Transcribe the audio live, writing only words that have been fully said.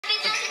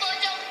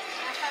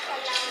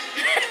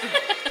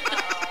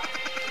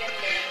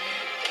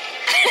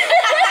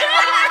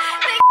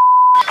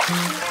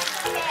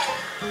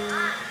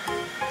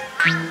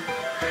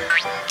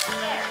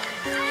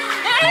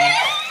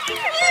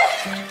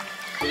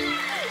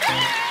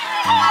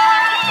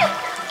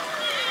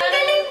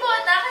Galing po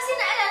ta kasi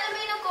naalala mo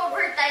yung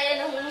cover tayo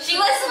nung She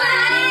Was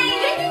Mine!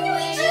 Ganyan yung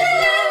itsura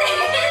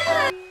natin!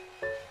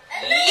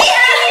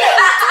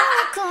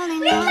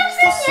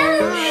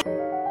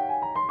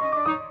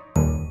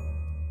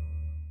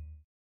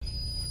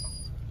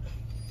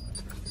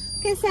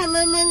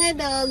 Kasama mga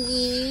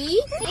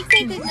doggy.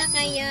 Excited na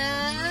kayo?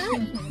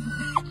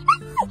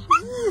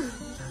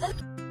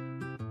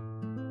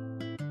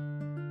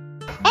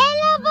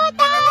 Hello,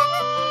 butay!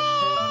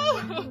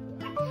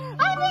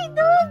 Ay, may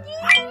doggy!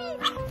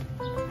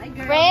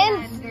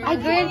 Friends! Ay,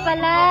 girl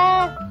pala!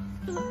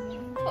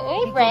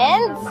 Ay,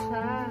 friends!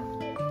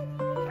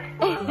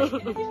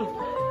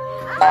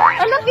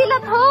 Ano, feel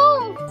at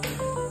home!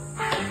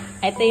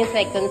 Ito yung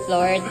second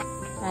floor.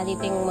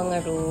 Dito yung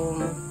mga room.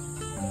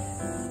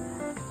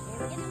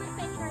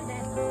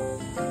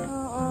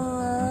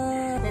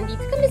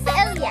 Nandito kami sa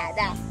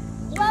Eliada.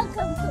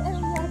 Welcome to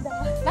Eliada.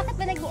 Bakit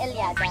ba naging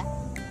Eliada?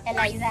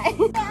 Eliza?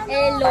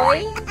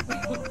 Eloy?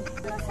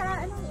 Sa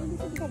anong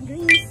ibig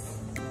sabihin? Greece.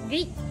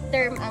 Greek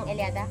term ang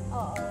Eliada?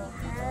 Oo.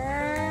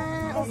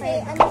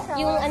 Okay. Ano siya?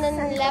 Yung ano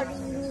nila?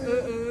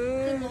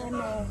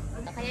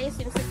 Kaya yung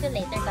swimsuit yung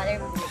later color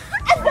blue.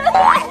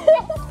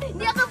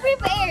 Hindi ako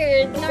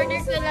prepared. In-order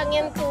ko lang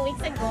yan 2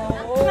 weeks ago.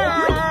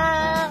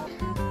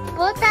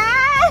 Puta!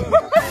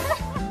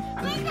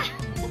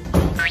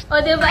 O,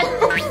 diba?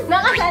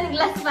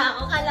 Naka-sunglass pa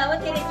ako. Kala mo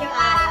tinit yung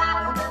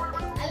araw.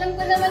 Alam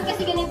ko naman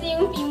kasi ganito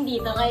yung theme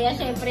dito. Kaya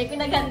syempre,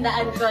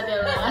 pinaghandaan ko,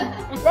 diba?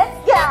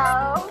 Let's go!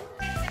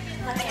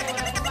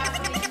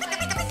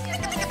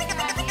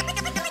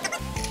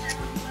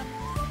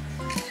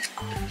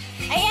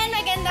 Ayan,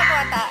 maganda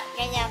po ta.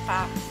 Ganyan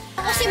ka.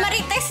 Ako si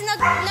Marites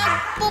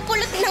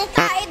nagpupulot ng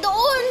tae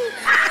doon.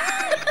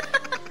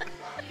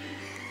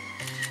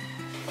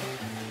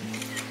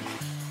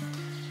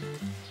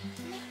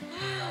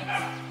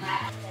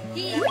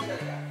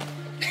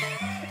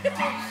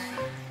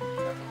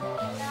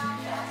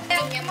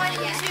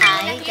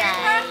 Hi,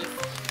 guys!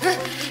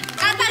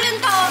 Katalon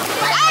to!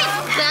 Ay!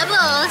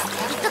 Bubbles!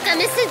 Dito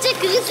kami sa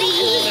jacuzzi!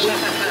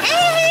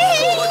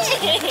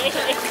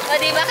 O,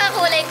 diba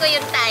kakulay ko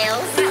yung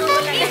tiles?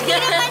 Hindi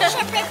naman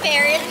siya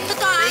prepared.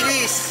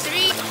 Ladies!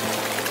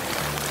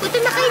 Punta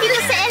na kayo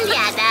dito sa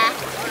Eliada.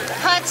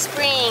 Hot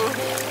spring.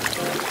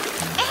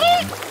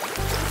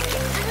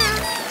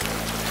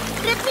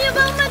 Trip niyo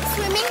bang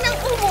mag-swimming nang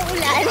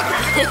umuulan?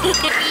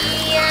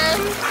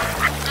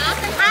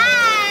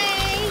 Hi!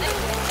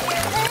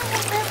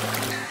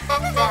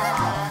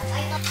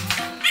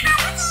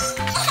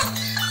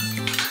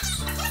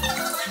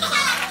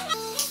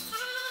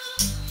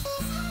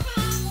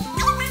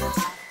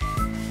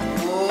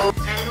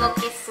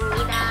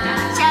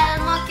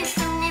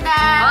 잘먹겠습니다.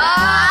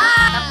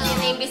 Tapos yun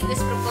na yung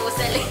business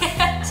proposal.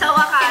 Sa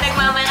wakas.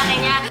 Nagmamalaki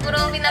niya.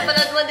 Puro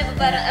pinapanood mo, di ba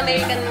parang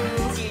American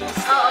series?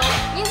 Oo.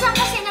 Minsan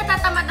kasi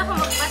natatamad ako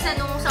magbasa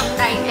nung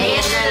subtitle.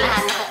 Ayan na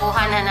lahat.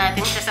 Nakukuha na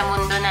natin siya sa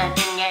mundo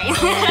natin, guys.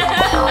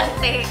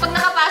 Pag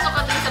nakapasok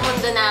ka dun sa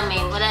mundo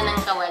namin, wala nang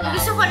kawala.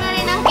 Gusto ko na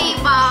rin ng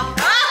K-pop.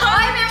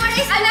 Oy,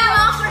 memories na lang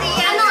mga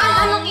Korean.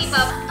 Anong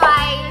K-pop?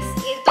 Twice.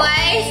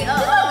 Twice?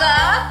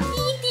 Talaga?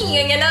 Titi,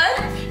 nga gano'n?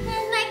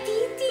 Like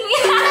Titi.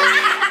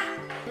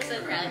 I'm so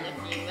proud of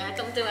you.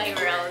 Welcome to my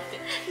world.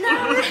 No.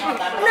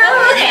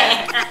 Okay.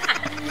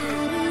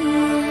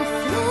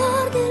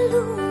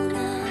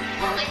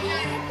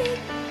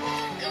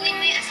 Gawin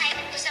mo yung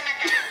assignment ko sa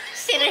mata.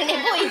 Si Rene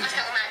Boy. Bukas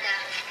na umaga.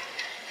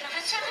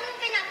 Bakit sa akin mo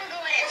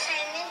pinapagawa yung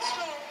assignments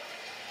mo?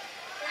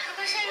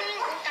 Nakakasalo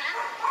yung utak?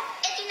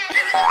 Eh,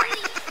 tinatamad ako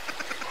eh.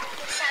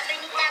 Sabi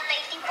ni Tatay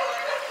Tibor,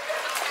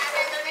 ang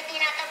tata daw na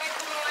tinatamad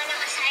gumawa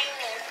ng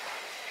assignment.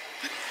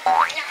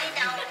 Laki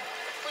daw,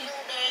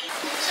 pulube,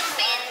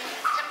 sumpel.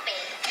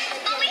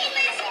 Bawiin mo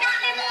yung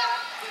sinabi mo.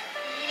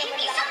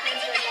 Hindi sumpel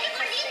si Tatay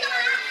Tibor dito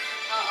ha.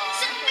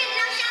 Sumpel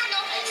lang siya, no?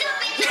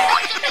 Sumpel.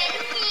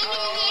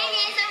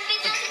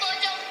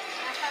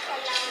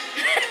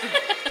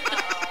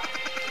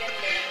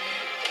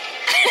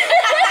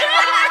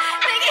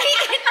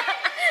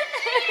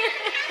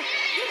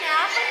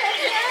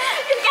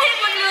 Kahit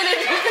maglunod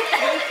mo.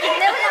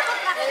 Hindi, wala ko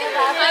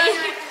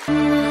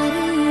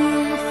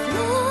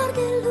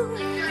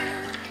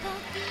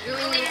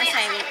Gawin yung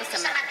assignment ko sa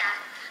mata.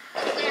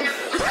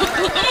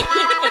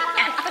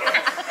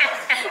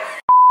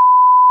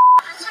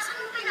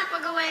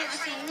 pinapagawa yung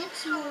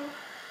assignments mo.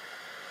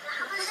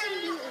 Nakakasalo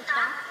yung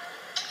utak?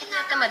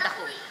 Natamad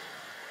ako eh.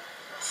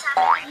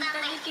 Sabi ni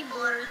Tatay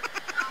Tibor,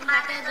 ang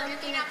bata daw na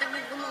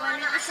tinatamad gumawa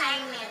ng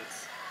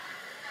assignments.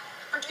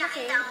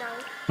 Paglaki daw,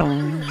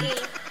 Okay.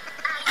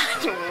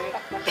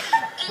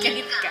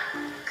 Galit ka.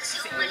 kasi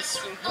umalis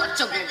yung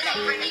Botsog na na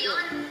driver na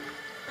yun.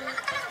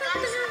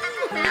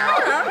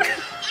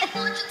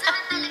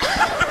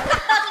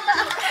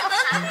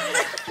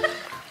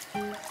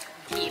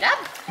 Cute. hirap.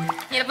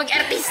 Hirap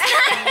mag-artista.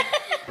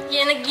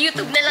 Kaya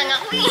nag-YouTube na lang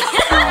ako eh.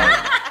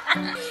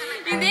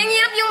 Hindi, ang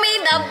hirap yung may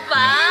dub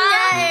pa.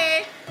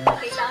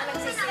 Kailangan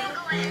nagsising.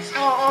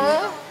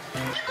 Oo.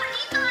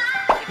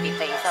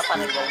 Tita isa pa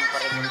nag-gawin pa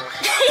rin mo.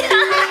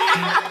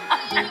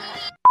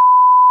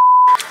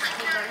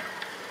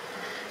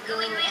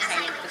 Gawin mo yung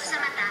assignment ko sa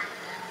mata.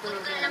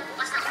 Tulog ka lang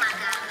bukas ng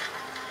umaga.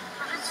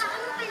 Bakit saan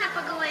mo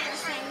pinapagawa yung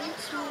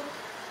assignments mo?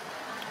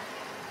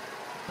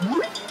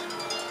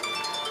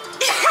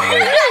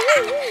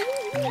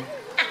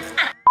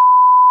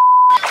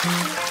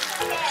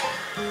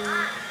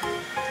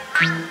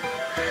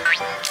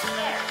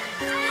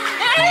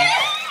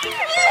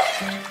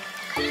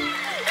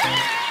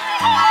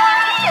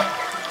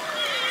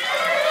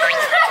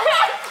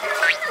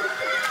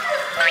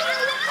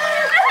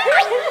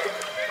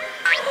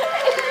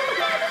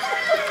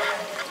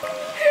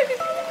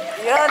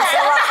 Yun, sa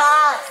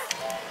wakas!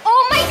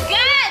 Oh my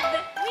God!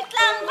 Wait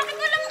lang, bakit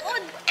walang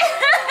ud?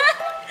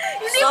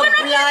 Hindi mo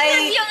Supply!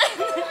 yung...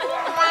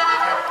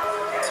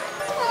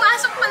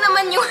 Pumasok pa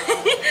naman yung,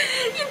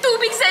 yung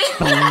tubig sa'yo.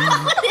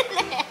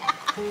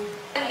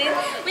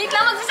 Wait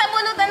lang,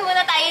 magsasabunutan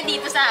muna tayo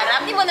dito sa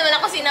harap. Di mo naman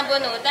ako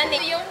sinabunutan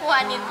eh. Yung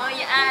kuhanin mo,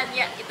 yan,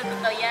 ito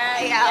totoo, yan,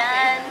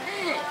 yan.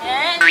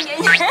 Yan, ganyan.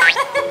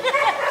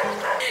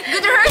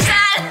 Good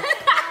rehearsal!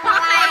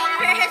 Okay,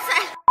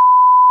 rehearsal.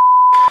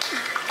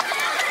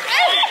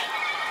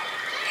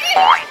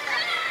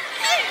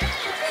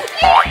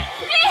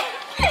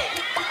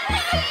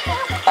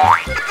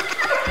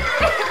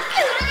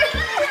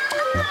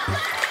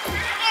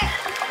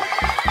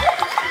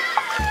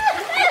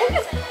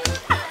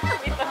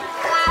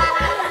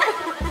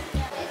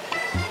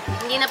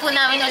 Hindi na po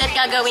namin ulit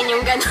gagawin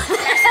yung gano'n.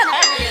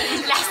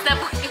 Last na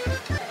po yun.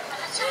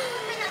 Bakit saan mo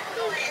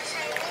pinapagawa yung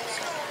assignments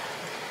mo?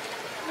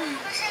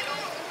 Kasi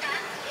nung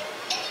utak,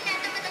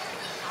 tinatamad ako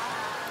eh.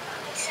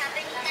 Sabi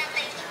ni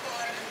Tatay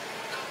Tibor,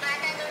 ang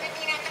bata daw na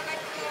tinatamad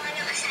gumawa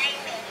ng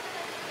assignment.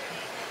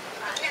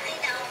 Pag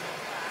nakita ko,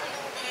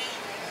 pulubi.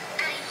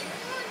 Ayun.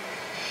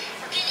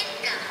 Kilit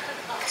ka.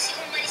 Kasi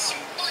umalis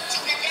yung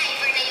pochong na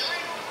driver na yun.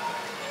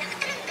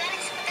 Nakatalang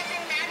galing sa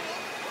matatanda, no?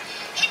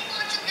 Eh,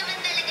 pochong naman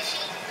talaga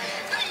siya.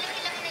 Ang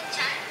laki-laki ng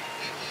tiyan.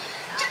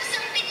 Tsaka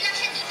sampid lang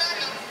siya dito,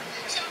 no?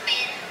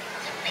 Sampid.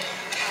 Sampid.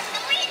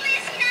 Pakuyin mo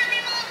yung sinabi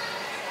mo.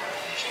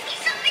 Hindi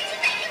sampid si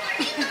Tatay Tibor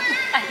dito, ha?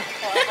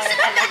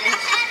 Sampid lang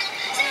siya, no?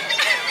 Sampid,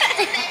 sampid,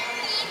 sampid.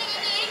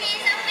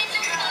 Sampid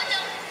lang si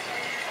pochong.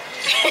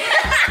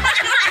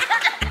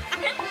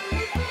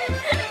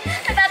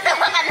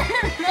 Natatawa ka na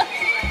naman.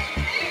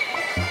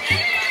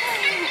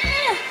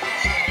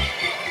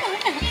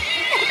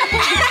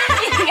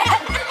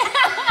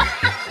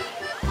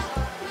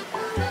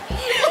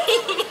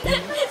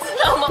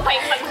 Slow mo pa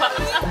yung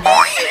pagmakasap.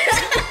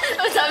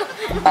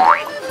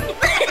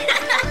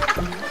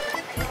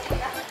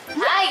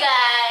 Hi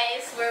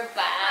guys! We're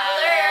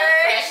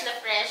back!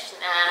 Fresh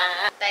na.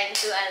 Time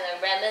to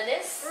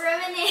reminisce.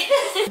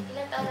 Reminisce.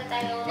 Ilan taon na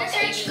tayo?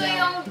 Na-search ko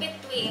yung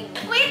between.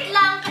 Wait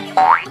lang,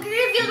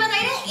 mag-reveal ba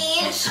tayo ng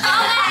age?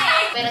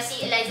 Okay! Pero si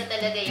Eliza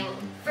talaga yung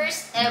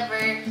first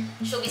ever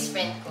showbiz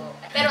friend ko.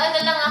 Pero ano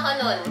lang ako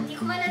nun, hindi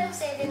ko malala kung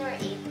 7 or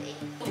 8 eh.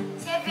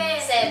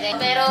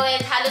 7. Pero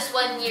halos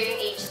 1 year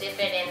yung age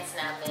difference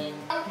namin.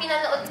 Ang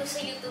pinanood ko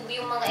sa YouTube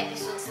yung mga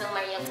episodes ng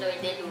Maria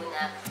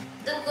Flordeluna,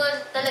 doon ko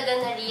talaga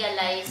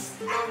na-realize,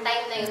 nung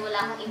time na yun, wala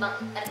akong ibang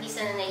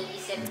artista na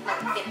naiisip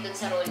mag-fit dun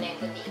sa role na yun,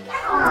 kundi ikaw.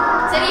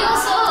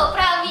 Seryoso!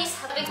 Promise!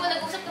 Sabi ko,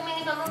 nag-usap kami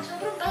ni Mama,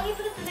 sobrang bagay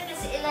pa talaga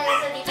si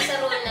Eliza dito sa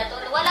role na to.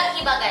 Walang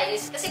iba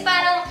guys. Kasi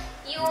parang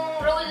yung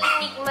role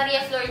ni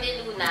Maria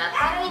Flordeluna,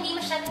 parang hindi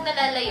masyadong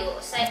nalalayo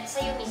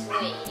sa'yo mismo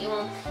eh.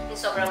 Yung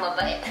sobrang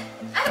mabait.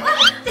 Ay,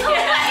 what?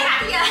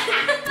 Mabait yan!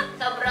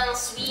 Sobrang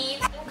sweet.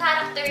 Yung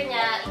character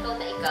niya, ikaw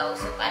na ikaw.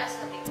 So, parang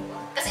sabi ko,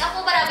 kasi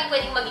ako maraming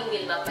pwedeng maging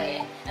Wilma pa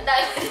eh. Ang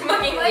dami pwedeng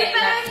maging Wilma. Uy,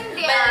 pero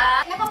hindi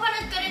ah.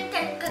 Napapanood ko rin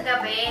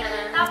kagabi.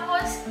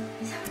 Tapos,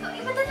 sabi ko,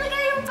 iba talaga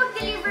yung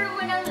pag-deliver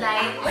mo ng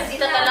line.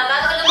 Dito talaga.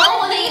 Alam mo,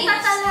 ako Dito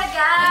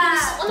talaga.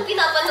 gusto ko nung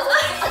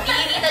pinapanood.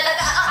 Pag-diri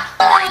talaga.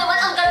 Alam mo naman,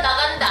 ang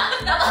ganda-ganda.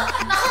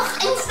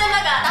 Nakaka-ins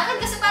talaga. Akin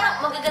kasi parang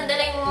magaganda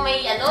lang yung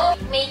may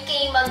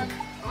kay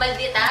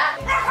maldita.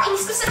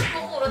 Inis ko sa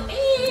kukurot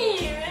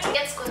eh.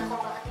 Gets ko na kung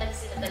bakit lang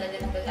sila talaga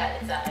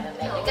nagagalit sa akin.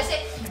 Kasi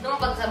nung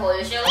pag sa mall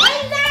show,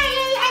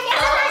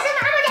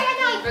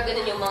 pero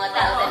ganun yung mga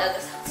tao talaga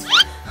sa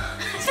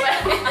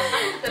sabi ko,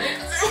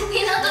 Hindi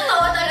na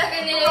totoo talaga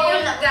nila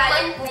yung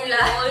galit nila.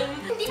 yun.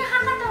 Hindi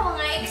nakakatawa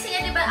nga eh. Kasi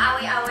nga diba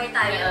away-away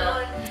tayo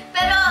doon.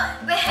 Pero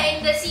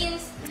behind the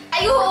scenes,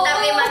 Ayun!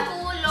 kami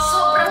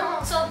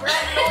matulog.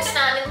 Sobrang close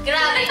namin.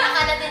 Grabe,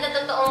 akala nila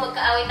totoong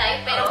magkaaway tayo,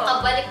 pero Oo.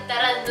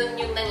 kabaliktaran dun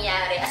yung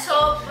nangyari.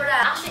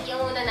 Sobra. Actually,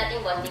 yung una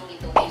nating bonding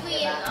dito,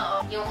 Between, diba? oo.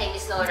 Yung kay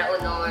Miss Nora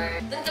Honor.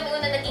 Dun kami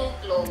una naging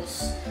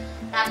close.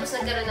 Tapos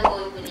nagkaroon ng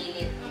going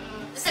bulilit.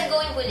 Tapos Sa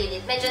Going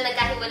Bulilit, medyo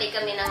nagkahiwalay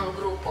kami ng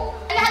grupo.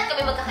 Lahat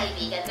kami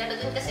magkakaibigan, pero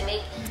dun kasi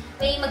may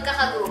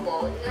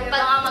magkakagrupo. Yung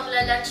mga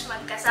magla-lunch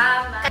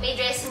magkasama. May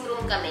dressing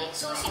room kami.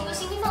 So, sino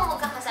yung mga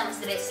magkakasama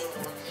sa dressing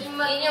room?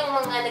 Yun yung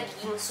mga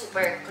nagiging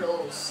super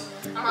close.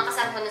 Ang mga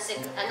kasama ko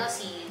nun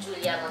si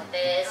Julia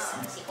Montes,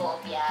 si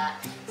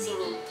Kopia, si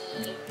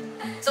Nikki.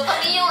 So,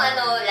 kami yung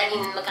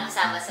laging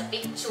magkakasama sa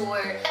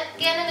picture. At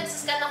kaya na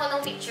nagsascan ako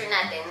ng picture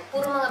natin,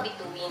 puro mga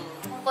bituin.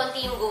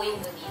 Konti yung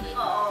Going Bulilit.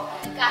 Oo.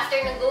 After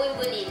ng Going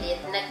Bulilit,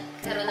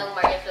 nagkaroon ng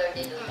Maria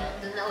Flordeluna.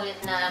 Doon na ulit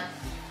na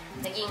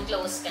naging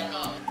close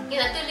kami. Yun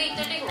na,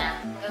 tuloy-tuloy na.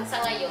 Hanggang sa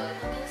ngayon.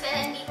 Minsan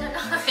nandito na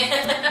kami.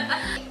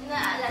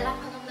 Naalala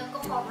ko nung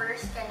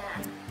nagko-covers ka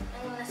na.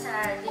 Nung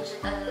nasa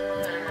digital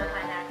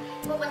ka na.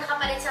 Pupunta ka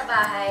pa rin sa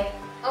bahay.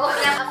 Oo,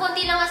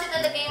 konti lang kasi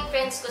talaga yung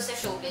friends ko sa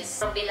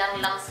showbiz.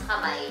 Bilang lang sa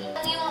kamay.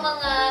 Yung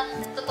mga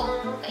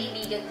totoong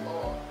kaibigan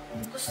ko,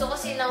 gusto ko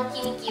silang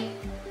kinikip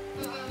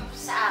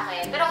sa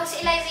akin. Pero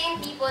si Eliza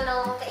yung tipo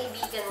ng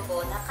kaibigan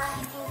ko na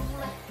kahit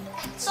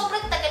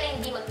sobrang tagal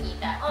hindi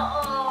magkita.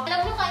 Oo.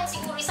 Alam nyo, kahit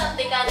siguro isang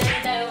dekada hindi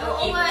tayo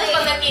Oo, magkita. Tapos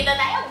pag nagkita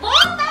tayo,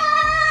 bota!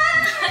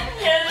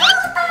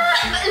 Bota!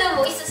 Alam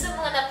mo, isa sa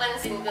mga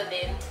napansin ko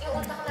din,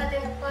 yung utak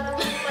natin parang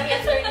Maria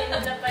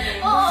Flordeluna pa rin.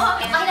 Oo.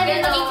 Kaya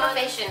na maging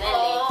professional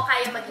eh. Oo,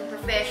 kaya maging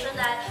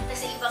professional.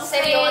 Kasi ibang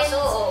Seryoso,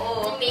 friends.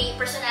 oo. May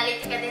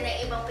personality ka din na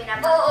ibang Oo.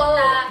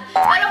 pinapakita.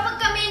 Pero pag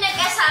kami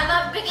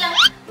nagkasama, biglang,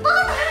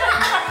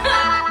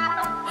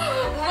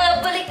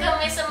 Bumabalik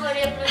kami sa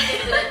Maria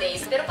Flordeluna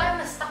days. Pero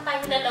parang na-stuck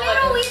tayong dalawa.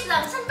 pero wait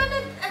lang, saan ba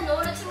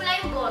nagsimula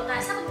yung bota?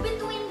 Sa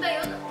bituin ba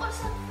yun? O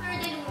sa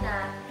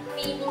Flordeluna?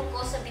 Feeling ko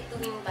sa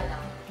bituin pa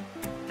lang.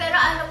 Pero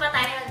ano pa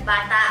tayo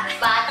nagbata?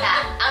 Bata.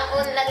 Ang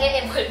unang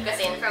evolve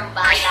kasi from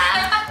bata,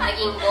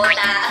 naging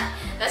bota.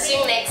 Tapos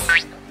yung next,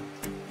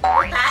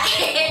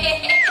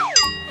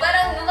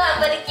 parang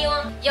bumabalik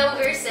yung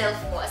younger self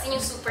ko. As in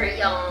yung super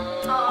young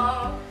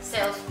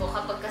self ko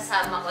kapag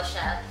kasama ko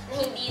siya. Na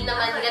hindi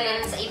naman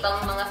ganun sa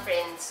ibang mga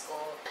friends ko.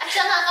 At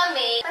saka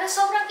kami, parang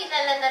sobrang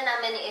kilala na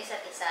namin yung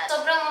isa't isa.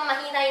 Sobrang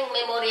mahina yung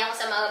memory ako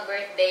sa mga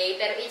birthday,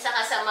 pero isa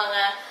ka sa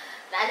mga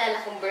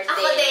naalala kong birthday.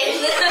 Ako din.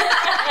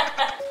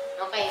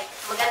 Okay,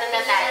 maganda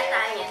na tayo.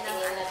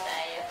 Tingin na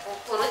tayo.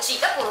 Puro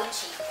chika, puro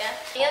chika.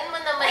 Tingnan mo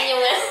naman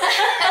yung,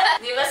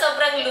 di ba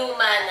sobrang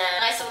luma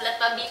na. Nakisulat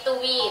pa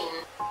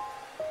bituin.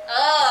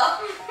 Oh!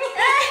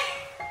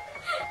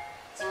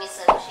 Si Miss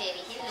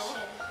Sherry Hill, no?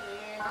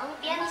 Ang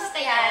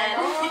pianista yan.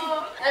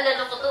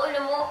 Alala ko to,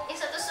 alam mo,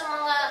 isa to sa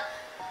mga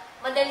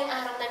madaling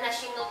araw na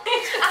nasinot.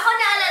 Ako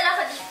naalala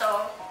ko dito,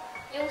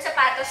 yung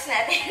sapatos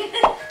natin.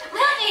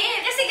 Bakit?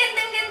 Kasi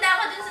gandang-ganda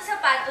ako dun sa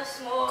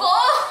sapatos mo. Ko!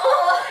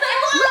 Ay,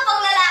 mukha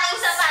pang lalaking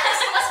sapatos.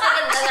 Mas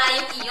maganda nga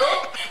yung iyo.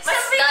 Mas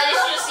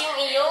stylish shoes yung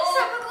iyo.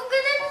 Sabi ko,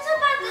 ganda yung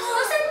sapatos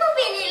mo. Saan mo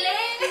binili?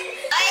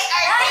 Ay,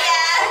 arte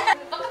yan!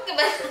 Bakit ka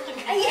ba?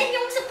 Ayan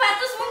yung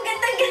sapatos mo.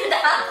 Gandang-ganda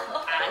ako.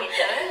 Pangit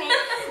yan eh.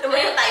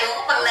 Lumayo tayo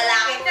ko pang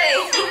lalaki ka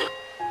eh.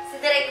 Si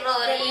Direk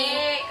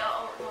Rory.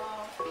 Oo.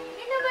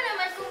 Hindi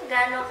naman kung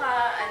gano'n ka,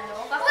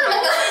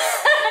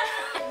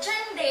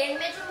 Diyan din,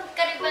 medyo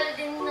magkaribal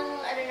din ng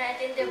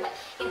natin, di ba?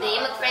 Hindi,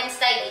 mag-friends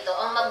tayo dito.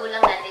 Ang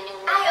magulang natin yung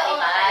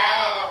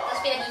magkaibal.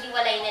 Tapos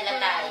pinaghihiwalay nila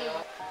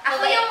tayo.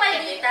 Ako yung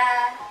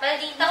maldita.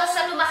 Maldita Tapos ko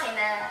sa lumaki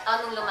na.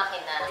 nung lumaki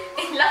na.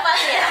 Lapas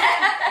niya.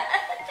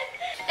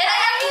 Pero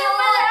Ay, yun!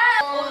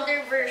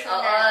 older version Oo,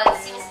 na.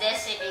 si Miss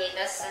Desiree,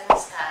 tapos si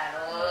Miss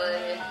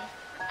Carol.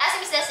 Si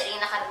Miss Desiree,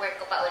 naka-work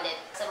ko pa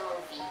ulit sa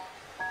movie.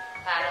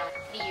 Parang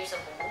 3 years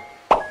ago.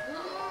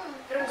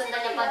 Pero ang ganda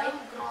niya pa din.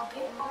 Grabe.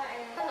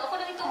 Ako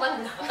lang yung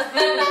tumanda.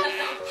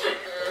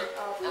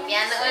 Ang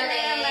piano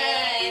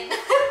ulit.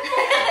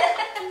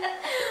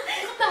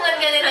 Bakit naman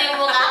ganito yung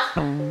mukha?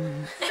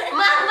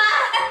 Mama!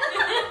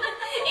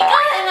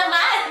 Ikaw na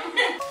naman!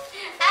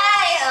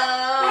 Ay,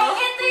 oh! Ay,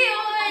 ito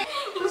yun!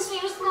 Yung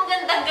swimsuit mo,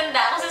 ganda-ganda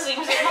ako sa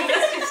swimsuit mo.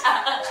 Sa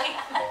akin.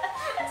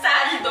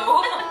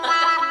 Sando.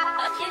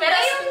 Pero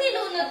yung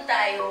nilunod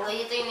tayo. Oh,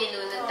 ito yung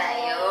nilunod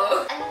tayo.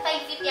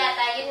 5 feet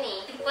yata yun eh.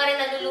 Hindi ko rin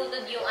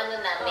nalulunod yung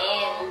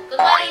namin.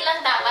 Kunwari lang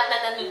dapat na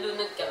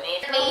nalulunod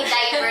kami. May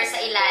diver sa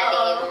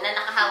ilalim na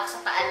nakahawak sa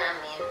paa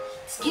namin.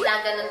 Tapos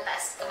ginaganon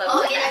taas.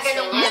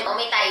 Ginaganon ganyan.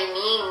 May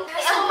timing.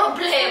 Ay, ang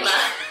problema.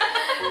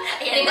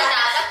 Di ba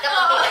dapat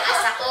kapag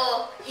tinaas ako,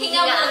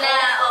 Hinga mo na.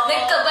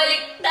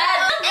 Nagkabaliktad.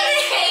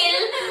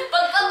 Exhale.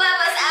 Pag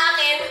pababa sa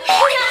akin,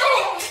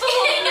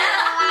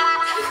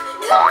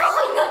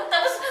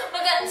 tapos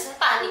sa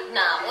panic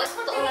na ako.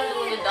 Totoo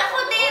nalulunod ako. Ako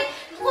din.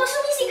 Kung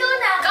sumisigaw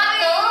na ako.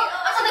 Kato?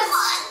 Ako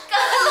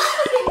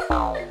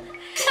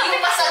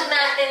yung pasag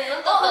natin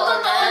nun. Totoo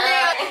na.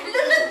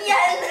 Lunod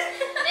yan.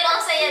 Pero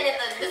ang saya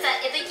nito.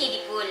 Ito yung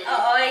kiddie pool.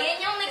 Oo,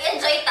 yan yung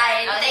nag-enjoy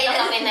tayo. Dito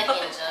kami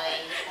nag-enjoy.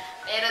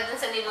 Pero dun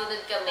sa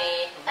nilunod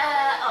kami.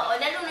 Oo,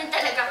 nalunod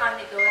talaga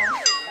kami dun.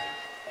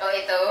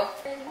 Ito.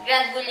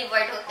 Grand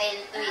Boulevard Hotel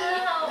to eh.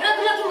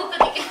 Grabe lagi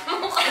magkadikit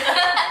mo mukha.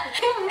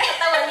 Yung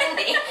katawan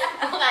hindi.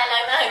 Mukha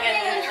lang na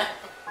ganun lang.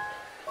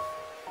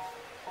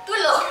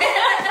 Tulog.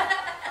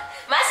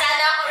 Ma,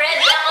 sana ako.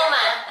 Ready ako,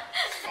 ma.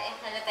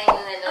 Ano tayo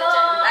nalunod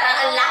dyan?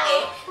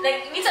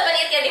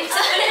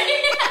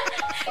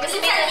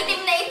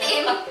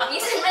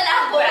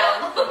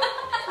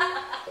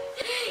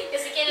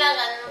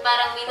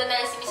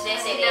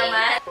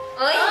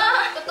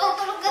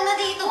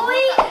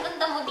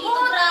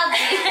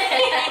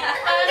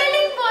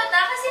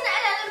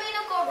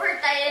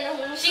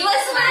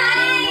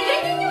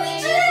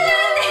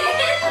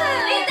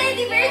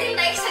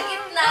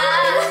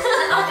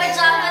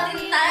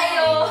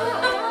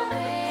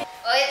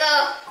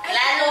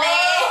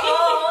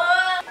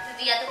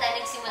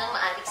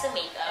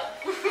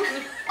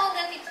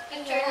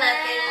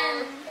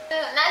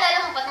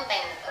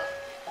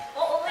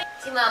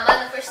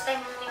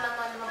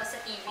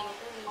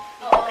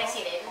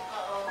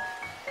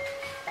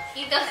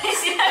 Dito may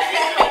sinabi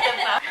ko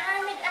ba?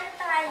 Nag-ano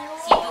tayo?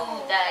 Si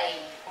Duday,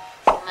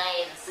 si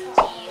Miles, si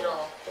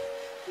Jiro.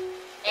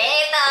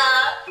 Eto!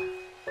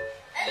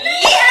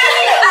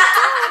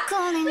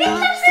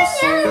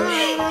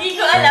 Hindi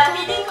ko alam,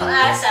 hindi ko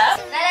asa.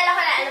 Naalala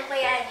ko na, alam ko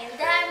yan. Yung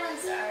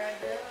diamonds are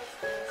good.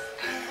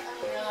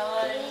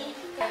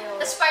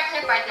 Tapos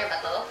partner ba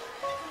to?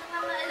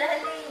 Nakakaalala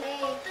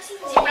eh. Ito Si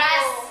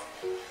Pras.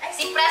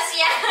 Si Pras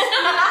yan.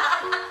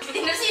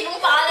 Sino-sinong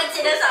pangalan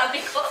sinasabi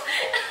ko?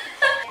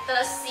 Ito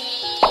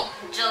si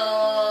Jo...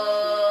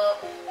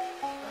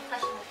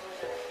 Crush mo po.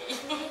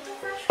 Ito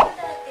crush ko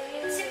dati.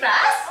 Si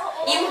Pras?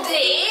 Oo.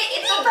 Hindi!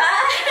 Ito Diba?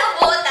 Ito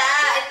Bota!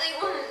 Ito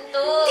yung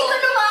ito. Hindi ko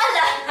na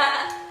maalala.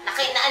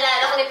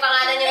 Naalala ko yung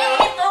pangalan niya ng...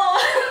 Ito.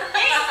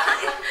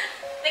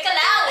 Teka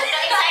lang!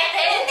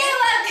 Ka-excited! Hindi,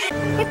 wag.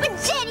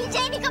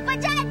 Jenny ka pa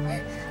dyan!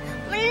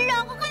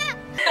 Maloloko ka!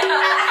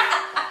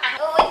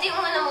 Oo, ito yung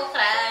una mo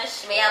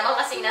crush. Mayabang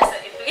kasi nasa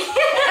ito eh.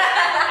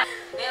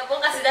 Mayabang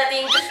kasi dati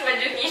yung Josh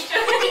Madunisyo.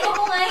 Hindi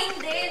ko nga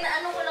hindi.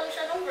 Naano ko lang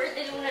siya nung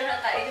Flordeluna na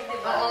tayo, di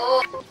ba? Oo.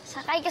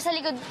 Sakay ka sa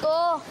likod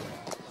ko.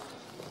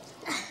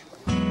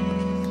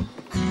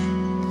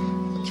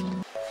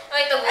 Oh,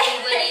 ito,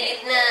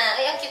 bulilit na.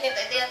 Ay, ang cute nito.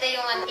 Ito yata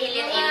yung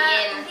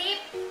alien. Hindi,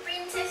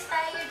 princess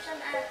tayo dyan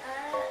ata.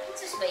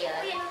 Princess ba yan?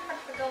 Hindi, nung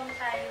pagpagawin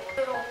tayo.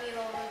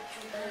 Romeo,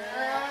 Juliet.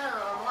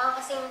 Wow, mukha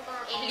kasing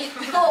pang alien.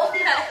 Oo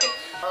nga.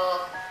 Oh,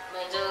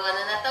 medyo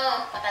ano na to.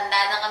 Matanda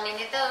na kami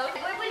nito.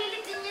 Boy,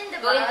 bulilit din yan,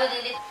 diba? Going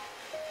bulilit.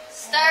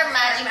 Star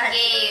Magic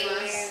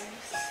Games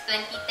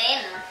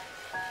 2010.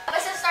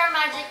 Basta Star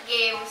Magic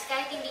Games,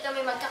 kahit hindi kami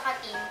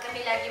magkakateam, kami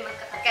lagi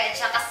magkakateam. Kaya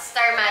tsaka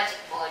Star Magic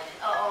Ball.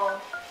 Oo.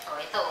 Oh,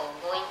 ito oh.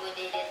 Going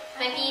bulilit.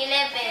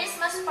 2011.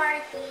 Christmas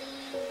party.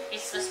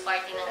 Christmas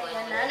party ng Going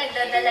Ayan na, Bulilit.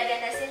 nagdadalaga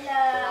na sila.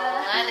 Oo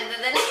nga,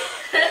 nagdadala.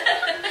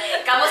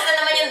 Kamusta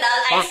naman yung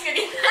dull eyes ko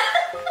dito?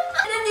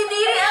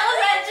 Nandidiri ako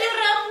sa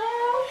atsura ko.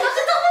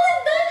 Bakit ako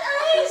nag-dull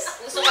eyes?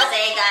 Puso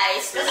kasi,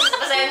 guys.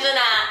 Pasensya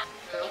na.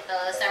 Ito,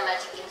 Star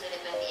Magic Games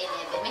ulit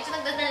 2011. Medyo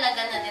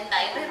nagdadalaga na din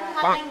tayo. Pero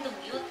mukha tayong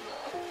dugyot, no?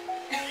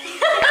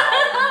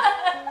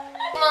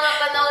 Mga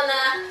panahon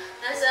na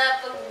nasa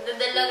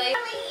pagdadalaga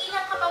yung...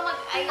 Naiilang ka pa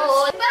mag-ayos.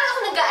 Oo, parang ako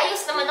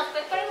nag-aayos naman ako.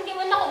 Pero hindi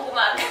man ako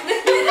gumagano.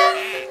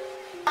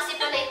 Kasi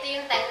pala ito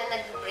yung time na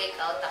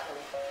nag-breakout ako.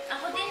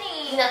 Ako din eh.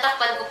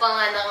 Hinatakpan ko pa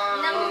nga ng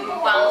buo.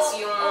 bangs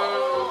yung...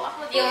 Oo, ako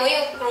din.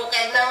 yung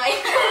crooked na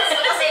ngayon.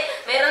 Kasi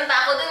meron pa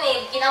ako dun eh.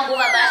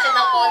 Kinabumaba siya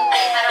ng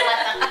konti para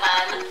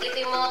matakpan. Ito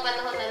yung mga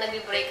panahon na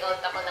nag-breakout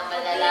ako ng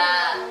malala.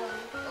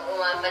 Oo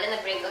nga pala,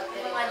 nag-breakout ka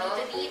rin Mga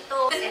ako. dito.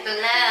 Ito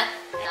na.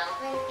 Ng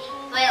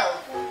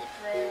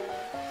 2012.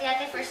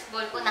 Kaya first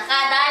ball ko,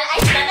 nakadal. Ay,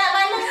 na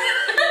naman!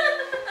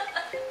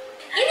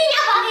 Hindi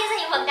nga ba kayo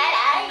sa'yo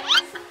magdalay?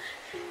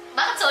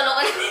 Bakit solo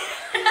ko?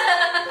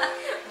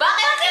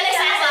 Bakit ka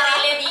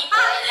nagsasarili dito,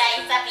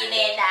 Eliza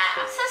Pineda?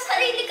 Sa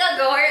sarili ka,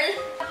 girl.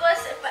 Tapos,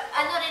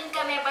 ano rin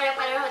kami,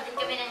 para-pareho din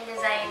kami ng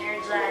designer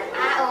dyan.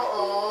 Ah,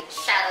 oo.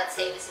 Shoutout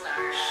sa Miss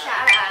Mara.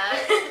 Shout.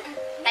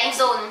 Time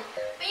zone.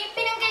 May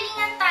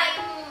pinanggalingan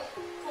tayong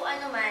kung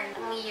ano man.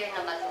 Anong year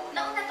na ba to?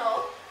 Nauna to?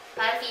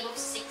 Parang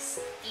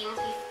 16, 15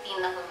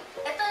 ako.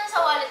 Ito nasa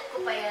wallet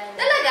ko pa yan.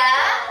 Talaga?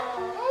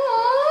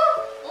 Oo.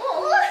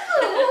 Oo.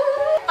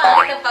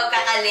 Pangit ang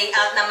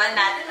pagkaka-layout naman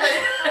natin.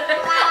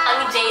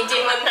 Ang JJ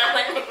mo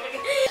naman.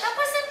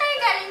 Tapos saan tayo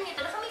galing nito?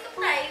 Naka-makeup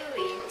tayo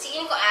eh.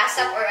 Sigin ko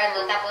ASAP or ano,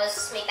 tapos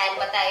may time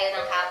pa tayo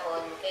ng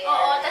hapon. Kaya,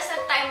 Oo, tapos sa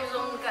time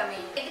zone kami.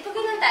 Eh, di ba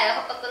ganun tayo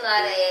kapag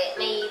kunwari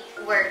may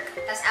work,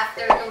 tapos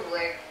after ng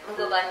work,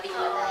 magbabanding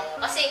na tayo.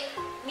 Kasi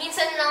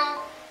minsan lang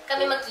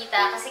kami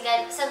magkita kasi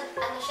sa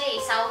ano siya eh,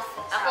 south.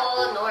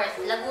 Ako north,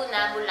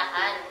 Laguna,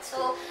 Bulacan.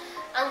 So,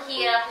 ang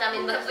hirap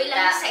namin Kabilang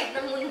magkita. side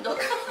ng mundo.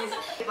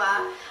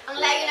 Diba? Ang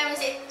layo namin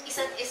sa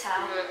isa't isa.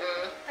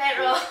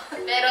 Pero,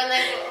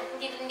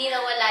 hindi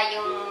nawala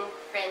yung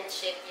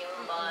friendship,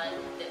 yung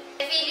bond.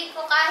 Feeling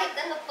ko kahit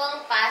ano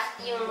pang path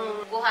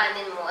yung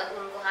buhanin mo at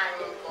yung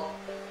buhanin ko,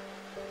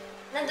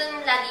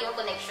 nandun lagi yung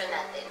connection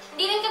natin.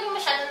 Hindi rin kami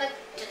masyado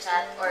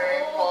nag-chat or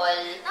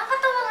call.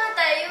 nakakatawa nga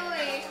tayo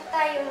eh.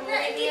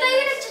 Hindi tayo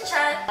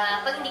nag-chat.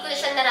 Pag hindi ko na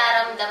siya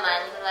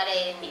nararamdaman,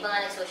 kunwari, hindi ba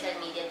nga nag-social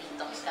media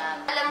detox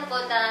ka, alam ko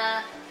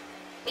na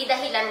may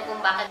dahilan kung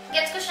bakit.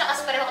 Gets ko siya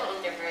kasi pareho akong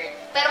introvert.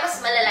 Pero mas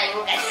malala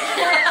yung kanya.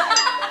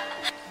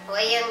 O,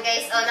 ayun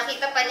guys. O,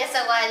 nakita pa niya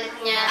sa wallet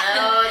niya.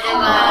 O,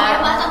 diba?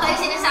 Basta tayo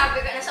sinasabi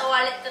ko, nasa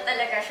wallet ko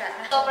talaga siya.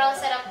 Sobrang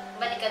sarap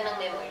balikan ng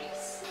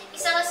memories.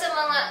 Isa nga sa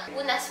mga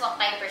una, swak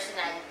time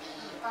personality.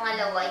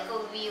 Pangalawa, ikaw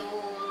yung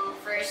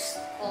first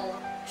ko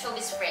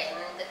showbiz friend.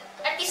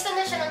 Artista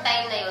na siya ng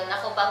time na yun.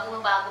 Ako,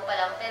 bagong-bago pa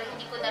lang. Pero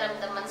hindi ko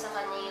naramdaman sa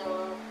kanya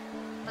yung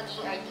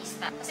pagiging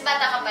artista. Kasi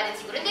bata ka pa rin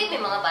siguro. Hindi,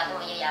 may mga batang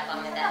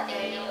mayayabang na dati.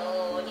 Okay.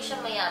 Oo, hindi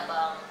siya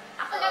mayabang.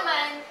 Ako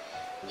naman,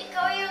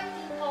 ikaw yung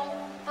tipong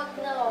pag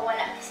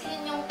nawawala. Kasi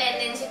yun yung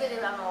tendency ko, di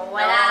ba?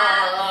 Mawawala.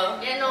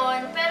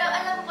 Ganon. Pero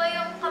alam ko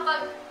yung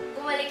kapag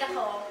bumalik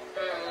ako,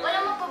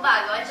 walang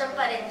magpabago. Andiyan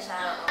pa rin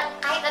siya.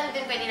 Kahit ano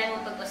din pwede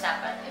namin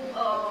pag-usapan.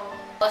 Oo.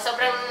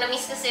 Sobrang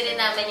na-miss kasi rin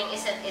namin yung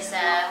isa't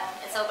isa.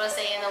 At sobrang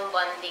saya ng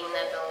bonding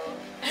na to.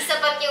 Di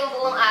sapat yung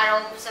buong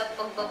araw sa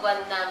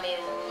pagbabond namin.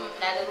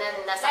 Lalo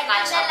na nasa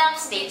catch-up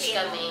stage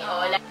kami.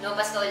 O,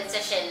 lumabas ka ulit sa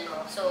shell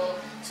mo.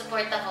 So,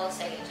 support ako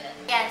sa'yo dyan.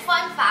 Yan,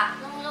 fun fact,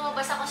 nung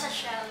lumabas ako sa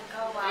shell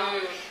ko, wow,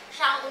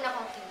 siya ang una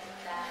kong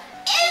kinita.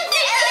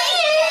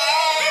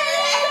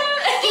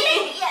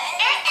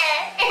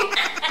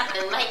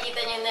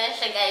 Makikita nyo na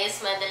siya guys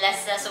madalas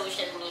sa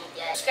social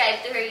media.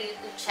 Subscribe to her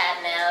YouTube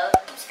channel.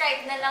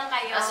 Subscribe na lang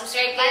kayo.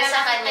 Subscribe kayo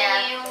sa kanya. Para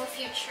makita yung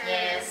future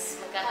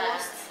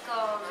posts ko,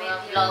 mga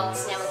videos.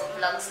 vlogs niya,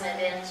 mag-vlogs na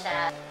din siya.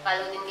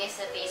 Follow din guys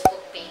sa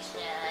Facebook page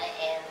niya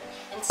and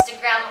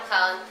Instagram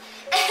account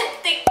and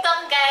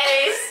TikTok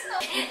guys.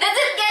 That's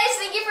it